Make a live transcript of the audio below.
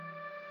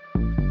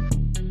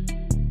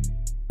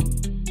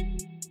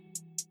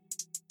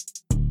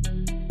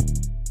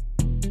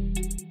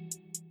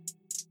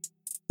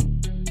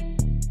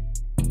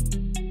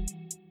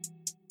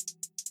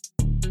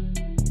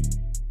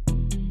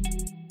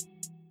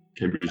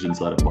Cambridge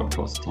Insider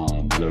podcast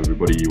time. Hello,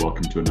 everybody.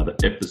 Welcome to another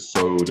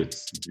episode.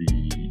 It's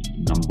the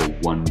number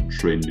one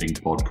trending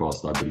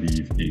podcast, I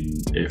believe, in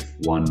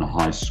F1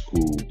 high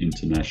school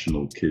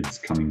international kids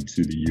coming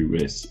to the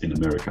US in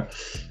America.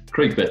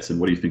 Craig Batson,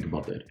 what do you think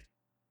about that?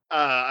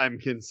 I'm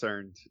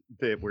concerned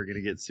that we're going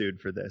to get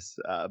sued for this.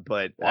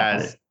 But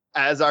Why?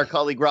 as our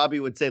colleague Robbie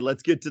would say,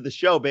 let's get to the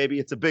show, baby.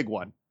 It's a big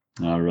one.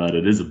 All right,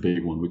 it is a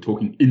big one. We're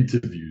talking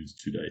interviews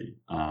today,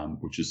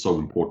 which is so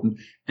important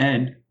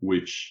and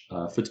which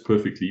fits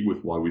perfectly with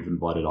why we've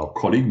invited our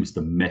colleague,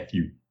 Mr.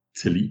 Matthew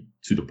Tilley,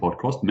 to the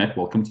podcast. Matt,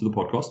 welcome to the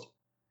podcast.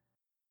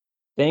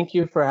 Thank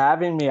you for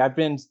having me. I've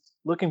been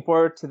looking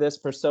forward to this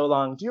for so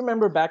long. Do you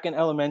remember back in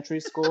elementary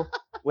school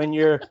when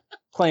you're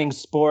playing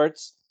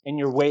sports and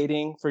you're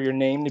waiting for your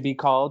name to be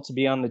called to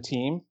be on the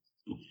team?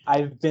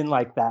 I've been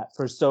like that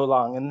for so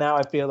long, and now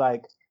I feel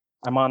like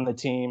I'm on the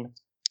team.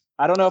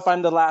 I don't know if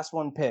I'm the last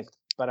one picked,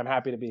 but I'm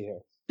happy to be here.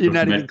 You're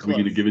not Matt, even close.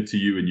 we're going to give it to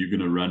you, and you're going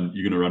to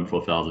run for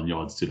 1,000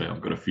 yards today. I've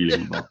got a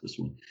feeling about this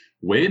one.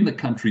 Where in the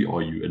country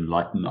are you?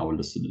 Enlighten our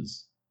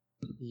listeners.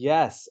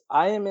 Yes,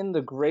 I am in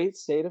the great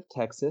state of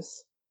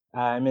Texas.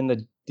 I'm in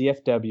the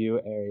DFW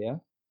area.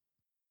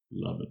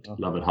 Love it,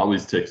 love it. How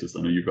is Texas?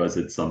 I know you guys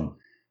had some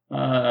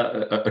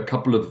a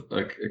couple of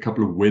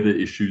weather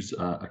issues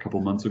a couple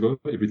of months ago.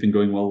 Everything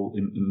going well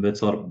in that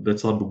side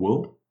of the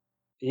world?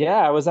 Yeah,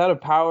 I was out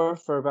of power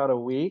for about a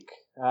week.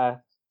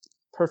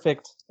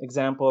 Perfect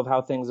example of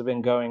how things have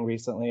been going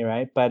recently,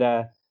 right?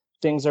 But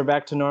things are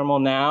back to normal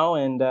now,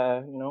 and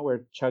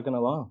we're chugging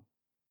along.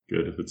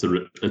 Good.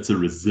 It's a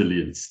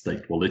resilient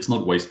state. Well, let's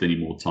not waste any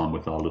more time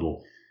with our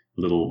little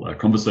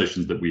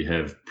conversations that we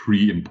have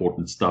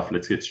pre-important stuff.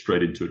 Let's get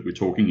straight into it. We're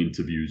talking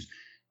interviews,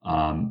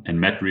 and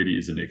Matt really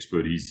is an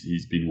expert.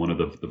 He's been one of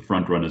the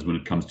front runners when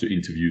it comes to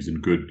interviews and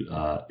good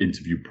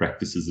interview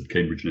practices at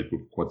Cambridge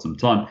Network for quite some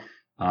time.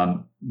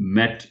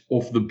 Matt,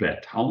 off the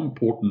bat, how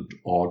important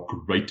are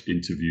great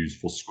interviews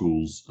for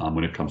schools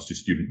when it comes to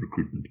student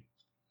recruitment?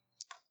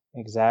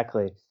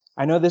 Exactly.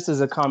 I know this is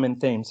a common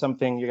theme,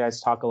 something you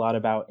guys talk a lot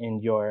about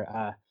in your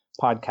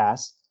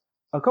podcast.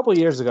 A couple of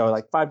years ago,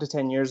 like 5 to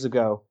 10 years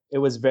ago, it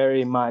was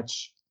very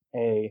much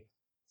a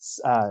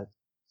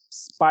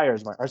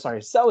seller's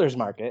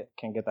market.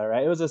 Can't get that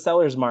right. It was a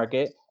seller's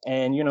market,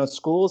 and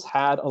schools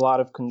had a lot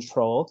of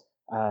control.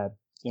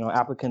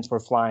 Applicants were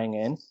flying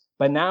in.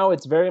 But now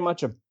it's very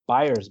much a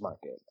buyer's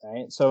market,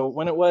 right? So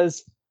when it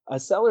was a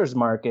seller's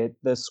market,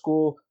 the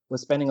school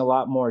was spending a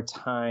lot more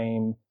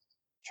time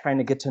trying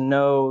to get to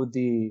know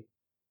the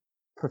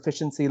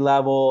proficiency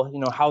level,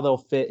 how they'll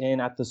fit in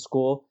at the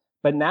school.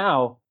 But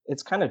now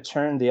it's kind of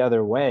turned the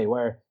other way,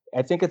 where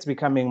I think it's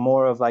becoming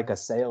more of like a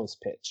sales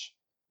pitch,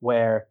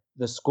 where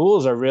the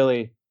schools are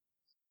really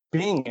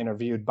being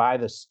interviewed by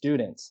the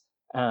students.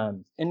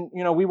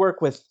 We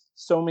work with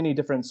so many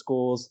different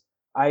schools.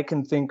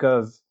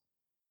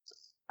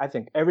 I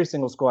think every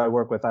single school I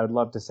work with, I would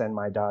love to send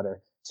my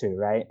daughter to,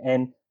 right?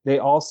 And they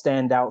all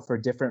stand out for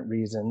different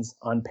reasons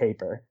on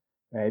paper,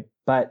 right?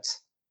 But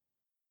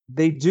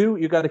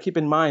you got to keep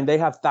in mind, they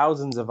have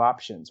thousands of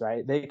options,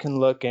 right? They can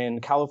look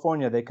in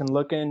California, they can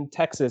look in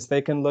Texas,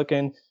 they can look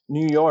in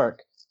New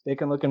York, they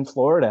can look in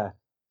Florida,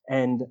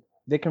 and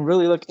they can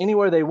really look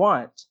anywhere they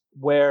want,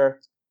 where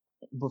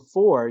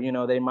before,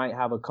 they might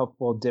have a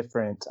couple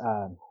different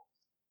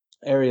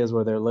areas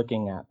where they're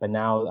looking at, but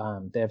now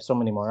they have so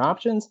many more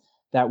options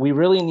that we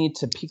really need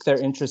to pique their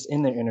interest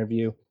in their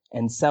interview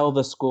and sell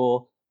the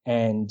school.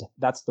 And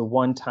that's the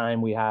one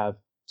time we have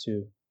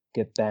to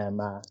get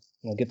them,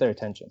 get their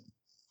attention.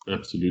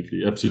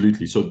 Absolutely,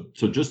 absolutely. So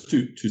just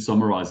to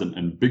summarize,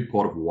 and big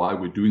part of why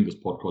we're doing this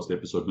podcast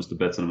episode, Mr.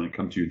 Batson, I'm going to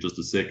come to you in just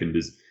a second,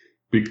 is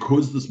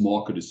because this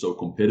market is so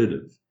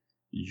competitive,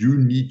 you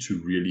need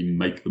to really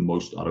make the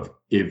most out of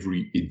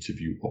every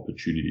interview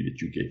opportunity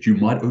that you get. You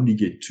might only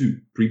get 2.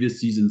 Previous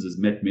seasons, as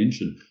Matt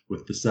mentioned,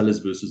 with the sellers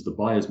versus the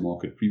buyers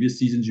market, previous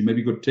seasons you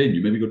maybe got 10,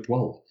 you maybe got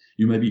 12.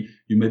 You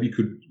maybe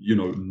could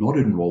not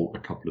enroll a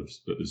couple of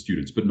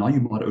students, but now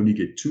you might only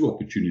get 2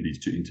 opportunities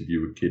to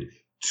interview a kid,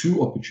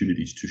 2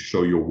 opportunities to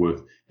show your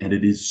worth, and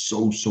it is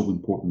so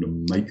important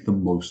to make the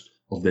most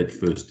of that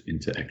first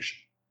interaction.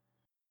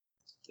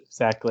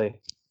 Exactly.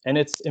 And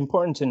it's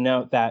important to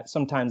note that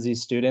sometimes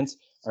these students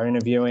are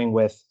interviewing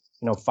with,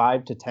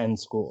 5 to 10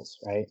 schools,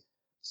 right?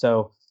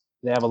 So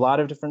they have a lot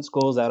of different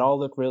schools that all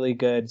look really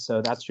good.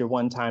 So that's your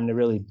one time to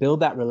really build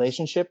that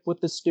relationship with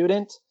the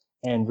student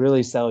and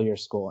really sell your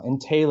school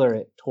and tailor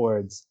it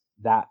towards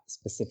that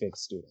specific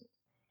student.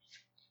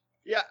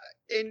 Yeah,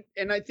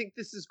 and I think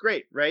this is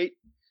great, right?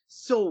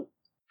 So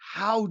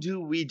how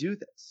do we do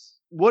this?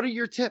 What are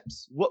your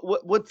tips?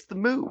 What's the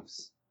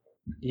moves?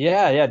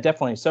 Yeah,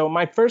 definitely. So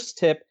my first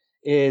tip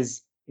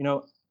is,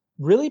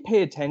 really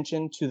pay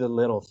attention to the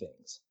little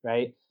things,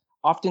 right?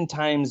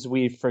 Oftentimes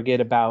we forget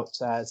about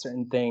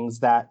certain things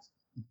that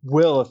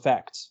will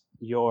affect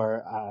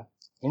your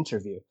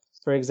interview.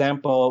 For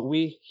example,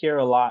 we hear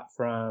a lot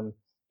from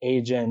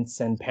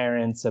agents and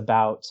parents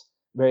about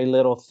very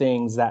little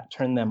things that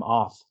turn them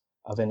off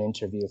of an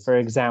interview. For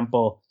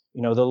example,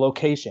 the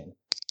location.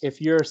 if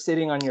you're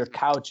sitting on your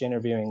couch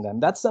interviewing them,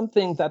 that's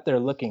something that they're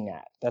looking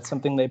at. That's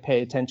something they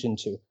pay attention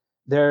to.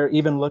 They're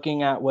even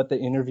looking at what the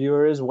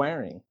interviewer is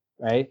wearing,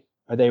 right?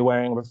 Are they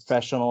wearing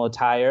professional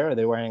attire? Are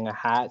they wearing a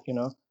hat?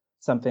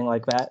 Something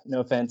like that. No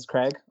offense,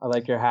 Craig. I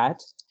like your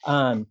hat.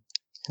 And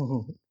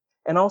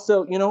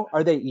also,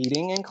 are they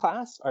eating in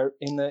class or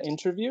in the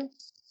interview?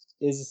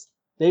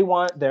 They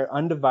want their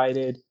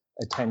undivided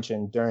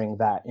attention during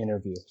that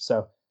interview.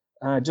 So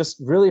just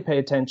really pay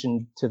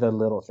attention to the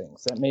little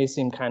things. That may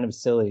seem kind of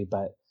silly,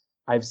 but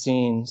I've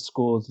seen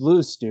schools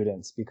lose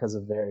students because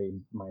of very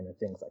minor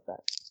things like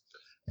that.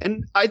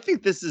 And I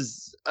think this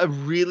is a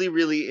really,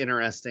 really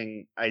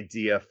interesting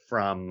idea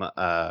from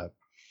an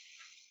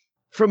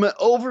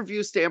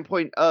overview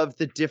standpoint of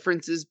the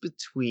differences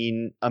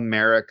between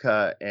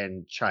America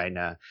and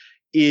China.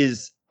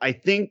 Is I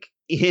think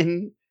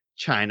in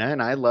China,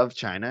 and I love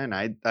China, and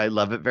I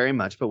love it very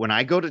much, but when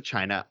I go to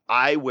China,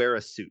 I wear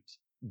a suit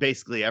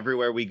basically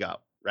everywhere we go,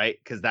 right?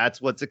 Because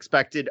that's what's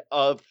expected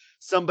of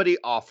somebody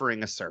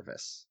offering a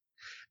service.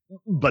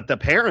 But the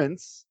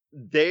parents,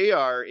 they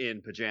are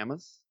in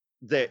pajamas.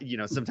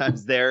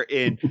 Sometimes they're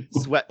in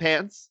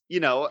sweatpants.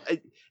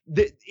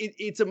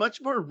 It's a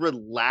much more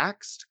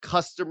relaxed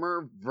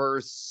customer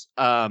versus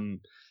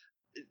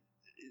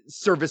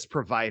service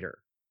provider.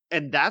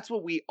 And that's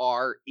what we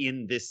are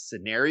in this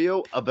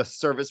scenario of a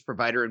service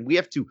provider. And we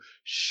have to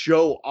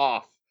show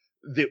off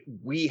that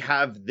we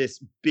have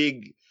this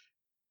big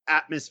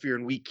atmosphere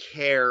and we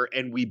care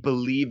and we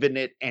believe in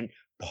it. And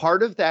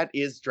part of that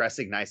is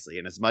dressing nicely.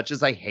 And as much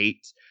as I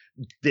hate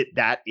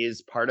that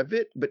is part of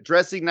it, but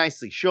dressing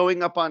nicely,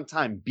 showing up on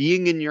time,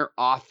 being in your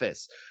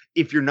office.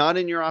 If you're not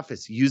in your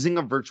office, using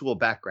a virtual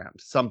background,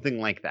 something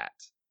like that.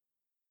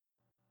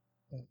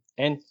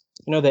 And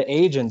the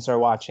agents are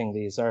watching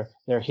these, or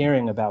they're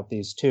hearing about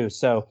these too.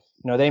 So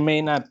they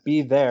may not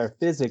be there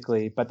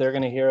physically, but they're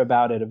going to hear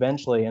about it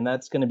eventually, and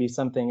that's going to be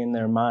something in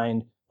their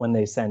mind when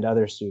they send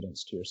other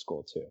students to your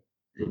school too.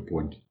 Good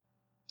point.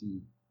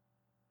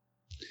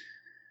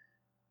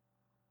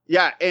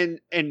 Yeah, and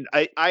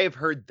I have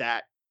heard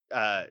that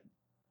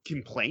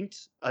complaint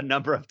a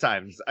number of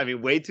times. I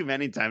mean, way too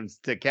many times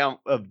to count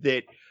of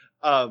that.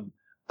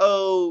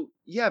 Oh,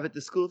 yeah, but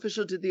the school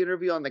official did the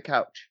interview on the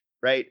couch,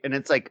 right? And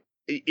it's like,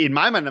 in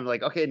my mind, I'm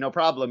like, okay, no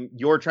problem.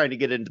 You're trying to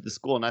get into the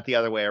school, not the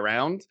other way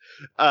around.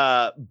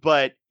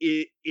 But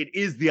it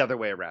is the other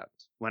way around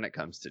when it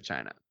comes to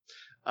China.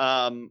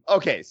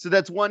 Okay, so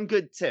that's one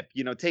good tip.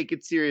 Take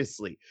it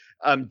seriously.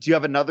 Do you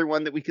have another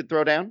one that we could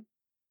throw down?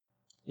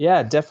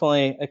 Yeah,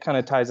 definitely. It kind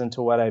of ties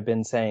into what I've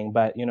been saying,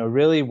 but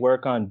really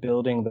work on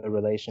building the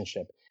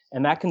relationship.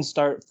 And that can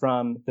start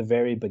from the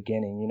very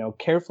beginning.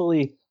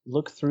 Carefully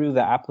look through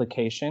the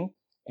application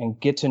and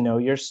get to know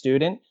your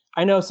student.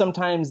 I know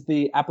sometimes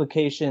the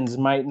applications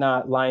might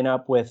not line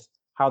up with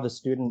how the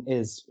student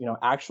is,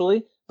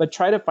 actually, but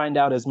try to find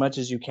out as much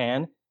as you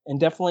can, and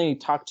definitely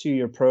talk to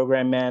your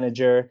program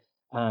manager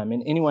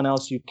and anyone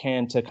else you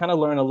can to kind of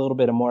learn a little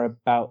bit more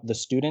about the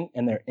student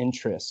and their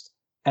interest.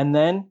 And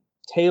then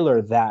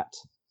tailor that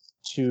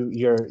to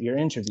your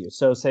interview.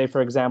 So say,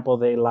 for example,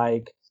 they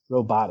like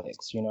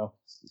robotics,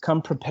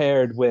 come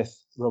prepared with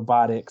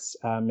robotics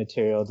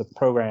material, the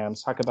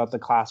programs, talk about the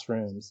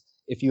classrooms.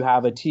 If you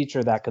have a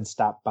teacher that could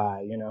stop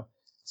by,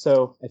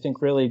 So I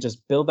think really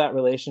just build that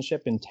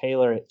relationship and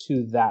tailor it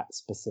to that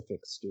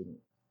specific student.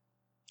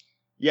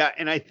 Yeah,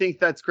 and I think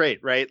that's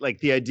great, right? Like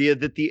the idea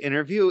that the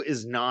interview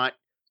is not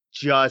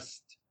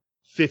just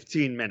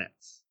 15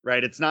 minutes,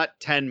 right? It's not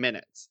 10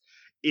 minutes.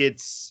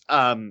 It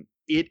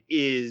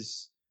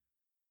is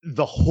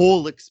the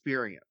whole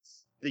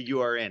experience that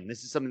you are in.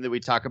 This is something that we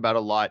talk about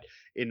a lot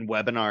in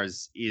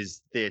webinars,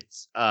 is that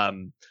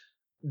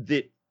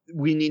that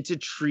we need to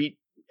treat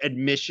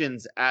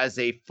admissions as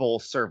a full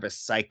service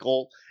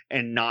cycle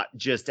and not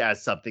just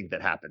as something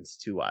that happens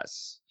to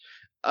us.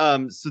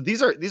 So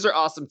these are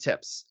awesome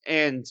tips.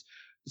 And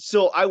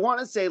so I want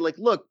to say, like,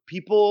 look,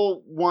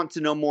 people want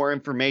to know more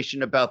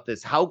information about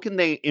this. How can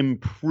they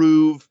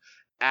improve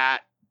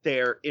at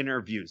their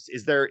interviews?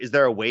 Is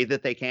there a way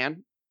that they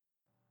can?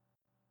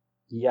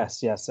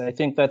 Yes. I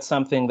think that's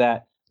something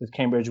that with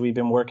Cambridge, we've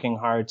been working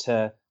hard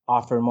to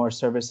offer more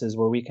services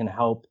where we can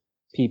help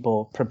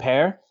people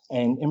prepare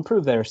and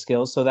improve their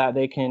skills so that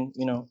they can,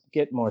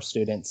 get more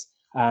students.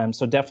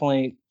 So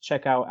definitely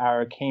check out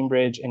our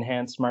Cambridge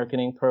Enhanced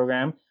Marketing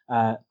Program.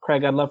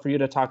 Craig, I'd love for you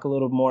to talk a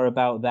little more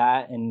about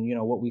that and,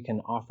 what we can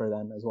offer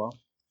them as well.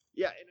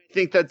 Yeah, and I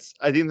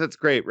think that's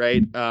great,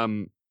 right?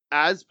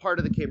 As part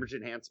of the Cambridge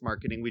Enhanced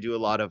Marketing, we do a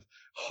lot of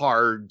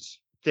hard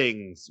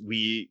things.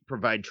 We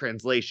provide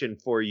translation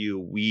for you.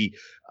 We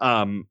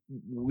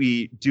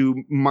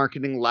do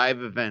marketing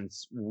live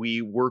events.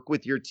 We work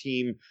with your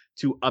team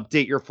to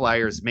update your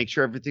flyers, make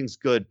sure everything's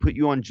good, put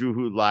you on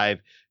Juhu Live,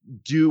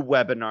 do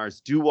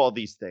webinars, do all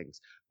these things.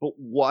 But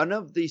one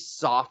of the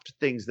soft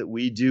things that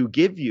we do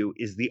give you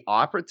is the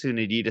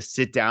opportunity to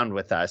sit down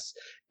with us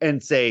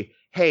and say,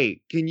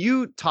 hey, can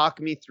you talk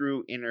me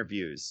through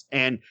interviews?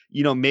 And,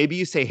 maybe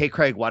you say, hey,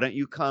 Craig, why don't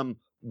you come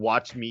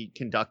watch me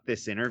conduct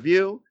this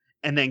interview?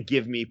 and then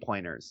give me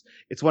pointers.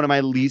 It's one of my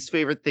least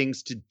favorite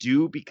things to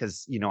do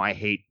because, I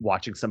hate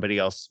watching somebody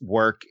else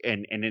work,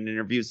 and an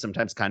interview is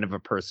sometimes kind of a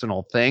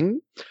personal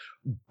thing,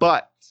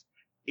 but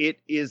it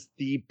is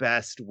the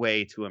best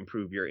way to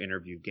improve your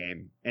interview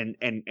game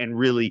and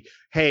really,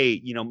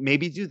 hey,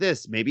 maybe do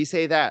this, maybe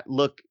say that.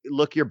 Look,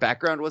 your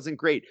background wasn't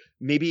great.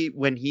 Maybe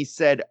when he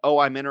said, oh,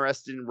 I'm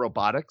interested in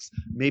robotics,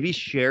 maybe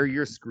share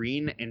your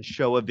screen and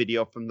show a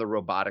video from the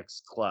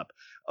robotics club.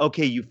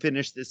 Okay, you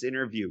finished this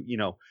interview,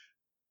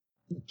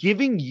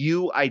 giving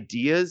you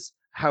ideas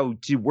how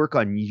to work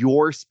on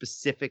your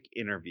specific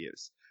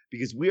interviews,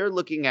 because we are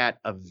looking at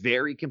a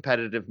very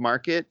competitive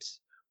market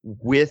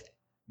with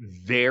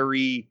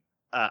very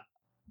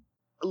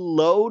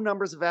low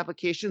numbers of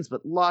applications,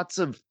 but lots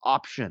of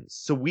options.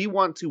 So we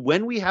want to,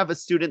 when we have a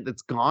student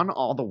that's gone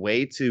all the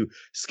way to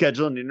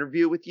schedule an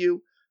interview with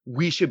you,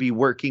 we should be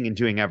working and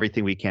doing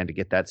everything we can to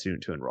get that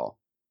student to enroll.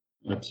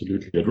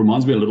 Absolutely. It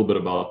reminds me a little bit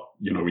about,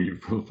 when you,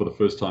 for the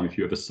first time, if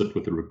you ever sit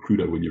with a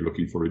recruiter when you're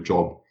looking for a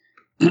job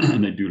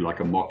and they do like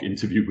a mock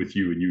interview with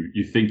you, and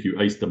you think you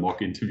aced the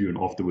mock interview, and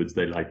afterwards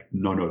they're like,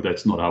 no,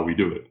 that's not how we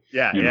do it.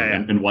 Yeah.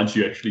 And once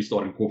you actually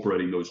start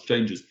incorporating those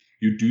changes,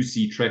 you do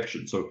see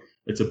traction. So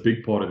it's a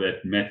big part of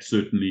that. Matt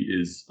certainly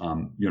is,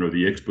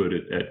 the expert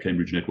at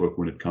Cambridge Network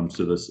when it comes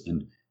to this.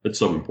 And it's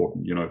so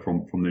important,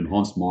 from the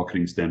enhanced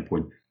marketing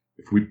standpoint,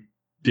 if we're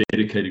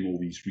dedicating all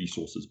these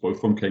resources,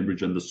 both from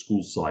Cambridge and the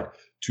school side,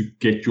 to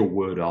get your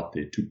word out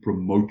there, to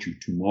promote you,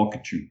 to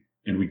market you,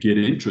 and we get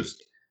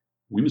interest,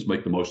 we must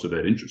make the most of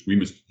that interest. We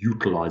must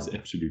utilize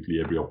absolutely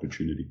every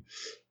opportunity.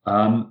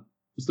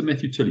 Mr.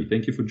 Matthew Tilley,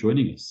 thank you for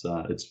joining us.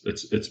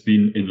 It's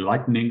been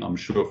enlightening, I'm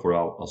sure, for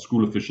our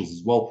school officials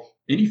as well.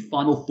 Any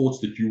final thoughts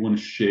that you want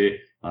to share,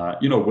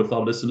 with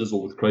our listeners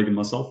or with Craig and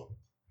myself?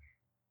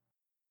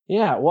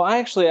 Yeah, well, I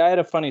had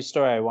a funny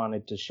story I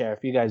wanted to share,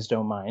 if you guys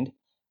don't mind.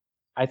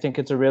 I think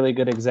it's a really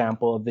good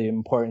example of the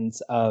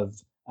importance of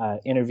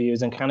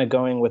interviews and kind of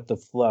going with the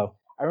flow.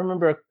 I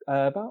remember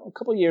about a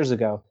couple of years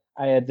ago,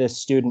 I had this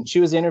student.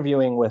 She was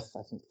interviewing with,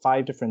 I think,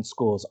 5 different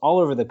schools all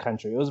over the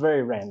country. It was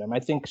very random. I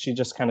think she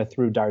just kind of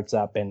threw darts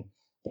up and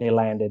they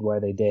landed where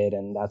they did,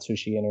 and that's who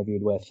she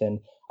interviewed with. And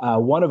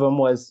one of them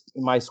was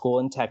my school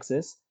in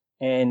Texas,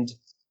 and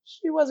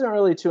she wasn't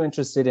really too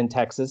interested in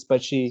Texas,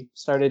 but she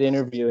started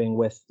interviewing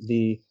with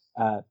the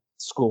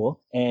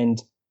school,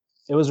 and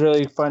it was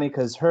really funny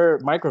because her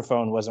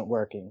microphone wasn't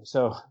working,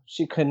 so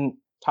she couldn't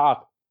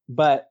talk,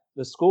 but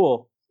the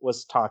school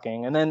was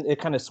talking, and then it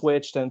kind of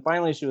switched, and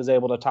finally she was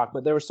able to talk.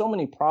 But there were so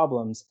many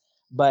problems,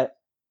 but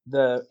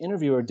the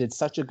interviewer did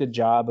such a good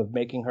job of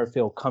making her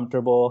feel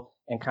comfortable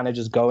and kind of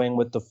just going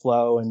with the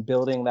flow and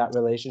building that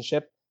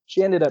relationship.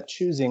 She ended up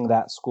choosing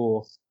that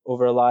school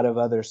over a lot of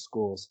other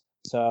schools.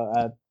 So,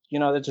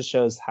 that just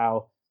shows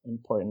how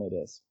important it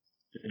is.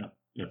 Yeah,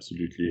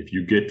 absolutely. If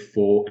you get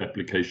 4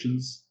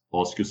 applications,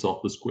 ask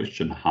yourself this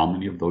question: how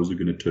many of those are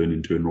going to turn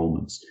into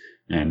enrollments?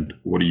 And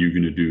what are you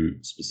going to do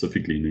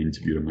specifically in the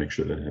interview to make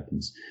sure that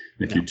happens?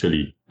 Matthew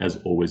Tilley, as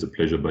always, a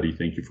pleasure, buddy.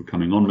 Thank you for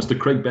coming on. Mr.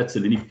 Craig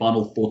Batson, any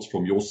final thoughts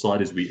from your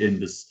side as we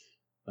end this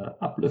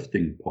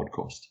uplifting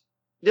podcast?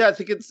 Yeah, I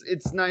think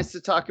it's nice to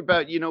talk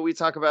about, we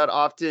talk about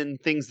often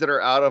things that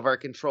are out of our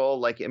control,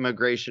 like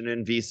immigration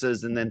and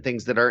visas, and then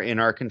things that are in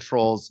our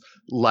controls,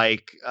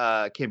 like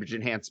Cambridge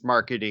Enhanced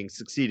Marketing,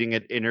 succeeding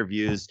at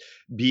interviews,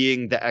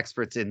 being the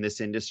experts in this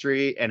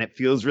industry. And it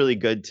feels really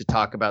good to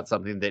talk about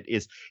something that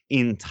is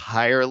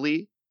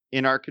entirely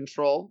in our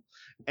control,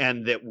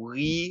 and that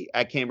we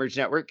at Cambridge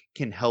Network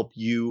can help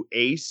you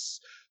ace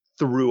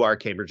through our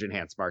Cambridge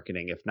Enhanced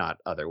Marketing, if not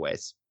other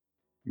ways.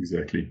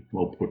 Exactly.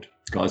 Well put.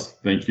 Guys,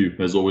 thank you.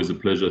 As always, a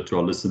pleasure. To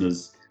our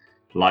listeners,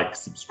 like,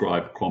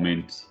 subscribe,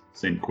 comment,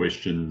 send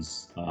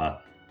questions.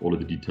 All of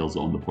the details are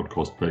on the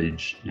podcast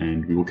page.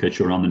 And we will catch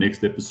you around the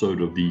next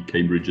episode of the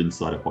Cambridge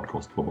Insider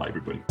Podcast. Bye-bye,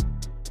 everybody.